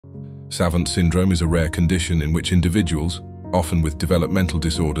Savant syndrome is a rare condition in which individuals, often with developmental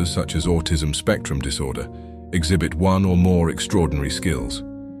disorders such as autism spectrum disorder, exhibit one or more extraordinary skills.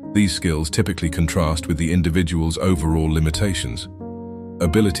 These skills typically contrast with the individual's overall limitations.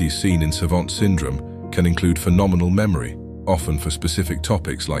 Abilities seen in savant syndrome can include phenomenal memory, often for specific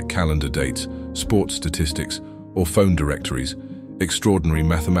topics like calendar dates, sports statistics, or phone directories, extraordinary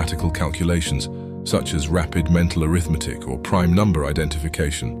mathematical calculations such as rapid mental arithmetic or prime number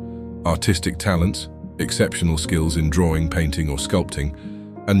identification, artistic talents, exceptional skills in drawing, painting, or sculpting,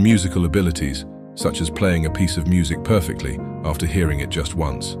 and musical abilities such as playing a piece of music perfectly after hearing it just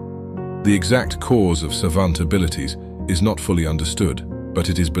once. The exact cause of savant abilities is not fully understood, but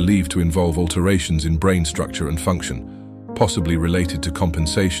it is believed to involve alterations in brain structure and function, possibly related to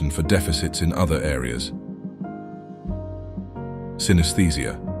compensation for deficits in other areas.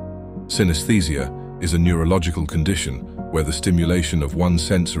 Synesthesia. Synesthesia is a neurological condition where the stimulation of one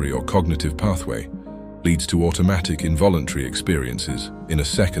sensory or cognitive pathway leads to automatic involuntary experiences in a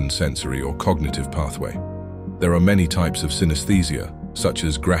second sensory or cognitive pathway. There are many types of synesthesia, such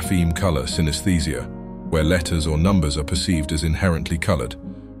as grapheme color synesthesia, where letters or numbers are perceived as inherently colored,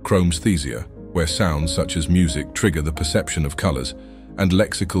 chromesthesia, where sounds such as music trigger the perception of colors, and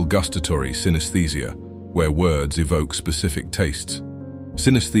lexical gustatory synesthesia, where words evoke specific tastes.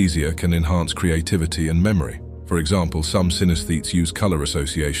 Synesthesia can enhance creativity and memory. For example, some synesthetes use color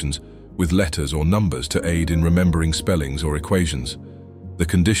associations with letters or numbers to aid in remembering spellings or equations. The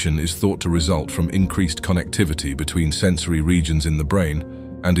condition is thought to result from increased connectivity between sensory regions in the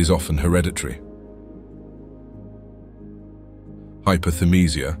brain and is often hereditary.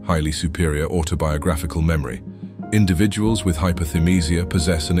 Hyperthymesia, highly superior autobiographical memory. Individuals with hyperthymesia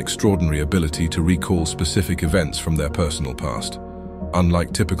possess an extraordinary ability to recall specific events from their personal past.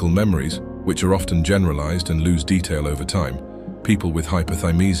 Unlike typical memories, which are often generalized and lose detail over time, people with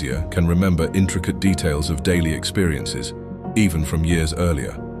hyperthymesia can remember intricate details of daily experiences, even from years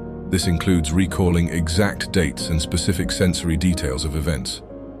earlier. This includes recalling exact dates and specific sensory details of events.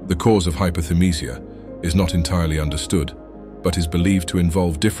 The cause of hyperthymesia is not entirely understood, but is believed to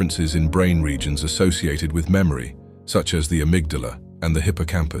involve differences in brain regions associated with memory, such as the amygdala and the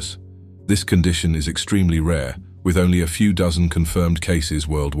hippocampus. This condition is extremely rare, with only a few dozen confirmed cases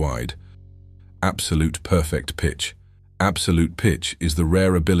worldwide. Absolute perfect pitch. Absolute pitch is the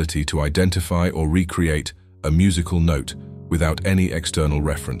rare ability to identify or recreate a musical note without any external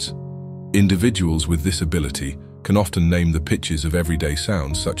reference. Individuals with this ability can often name the pitches of everyday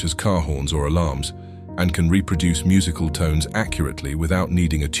sounds such as car horns or alarms, and can reproduce musical tones accurately without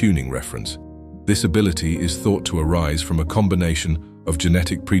needing a tuning reference. This ability is thought to arise from a combination of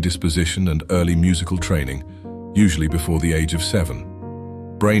genetic predisposition and early musical training, usually before the age of 7.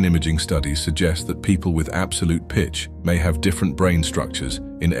 Brain imaging studies suggest that people with absolute pitch may have different brain structures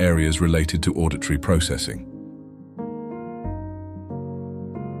in areas related to auditory processing.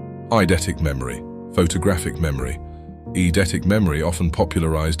 Eidetic memory, photographic memory. Eidetic memory, often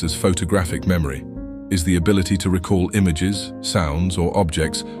popularized as photographic memory, is the ability to recall images, sounds, or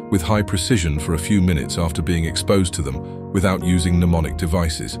objects with high precision for a few minutes after being exposed to them without using mnemonic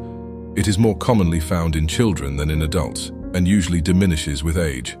devices. It is more commonly found in children than in adults, and usually diminishes with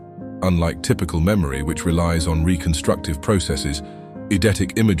age. Unlike typical memory, which relies on reconstructive processes,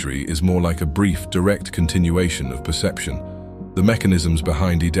 eidetic imagery is more like a brief, direct continuation of perception. The mechanisms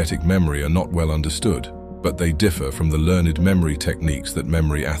behind eidetic memory are not well understood, but they differ from the learned memory techniques that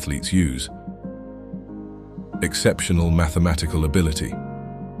memory athletes use. Exceptional mathematical ability.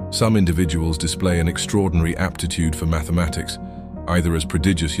 Some individuals display an extraordinary aptitude for mathematics, either as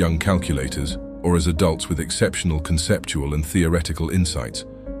prodigious young calculators or as adults with exceptional conceptual and theoretical insights.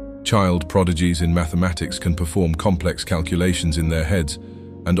 Child prodigies in mathematics can perform complex calculations in their heads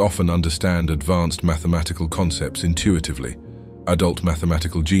and often understand advanced mathematical concepts intuitively. Adult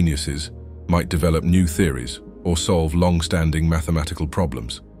mathematical geniuses might develop new theories or solve long-standing mathematical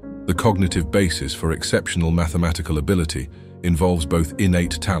problems. The cognitive basis for exceptional mathematical ability involves both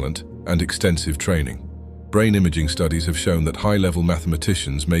innate talent and extensive training. Brain imaging studies have shown that high-level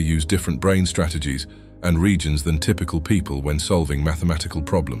mathematicians may use different brain strategies and regions than typical people when solving mathematical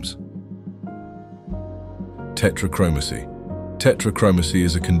problems. Tetrachromacy. Tetrachromacy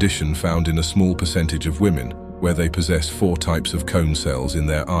is a condition found in a small percentage of women where they possess 4 types of cone cells in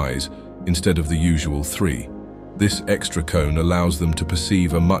their eyes instead of the usual 3. This extra cone allows them to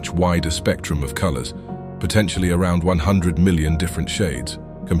perceive a much wider spectrum of colors, potentially around 100 million different shades,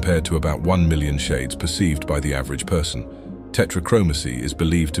 compared to about 1 million shades perceived by the average person. Tetrachromacy is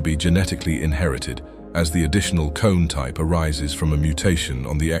believed to be genetically inherited, as the additional cone type arises from a mutation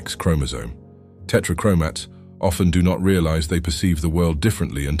on the X chromosome. Tetrachromats, often do not realize they perceive the world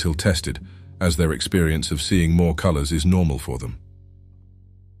differently until tested, as their experience of seeing more colors is normal for them.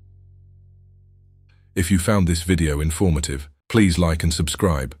 If you found this video informative, please like and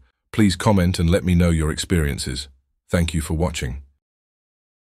subscribe. Please comment and let me know your experiences. Thank you for watching.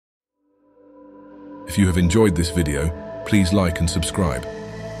 If you have enjoyed this video, please like and subscribe.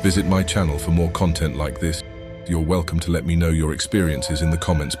 Visit my channel for more content like this. You're welcome to let me know your experiences in the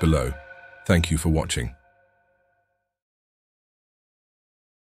comments below. Thank you for watching.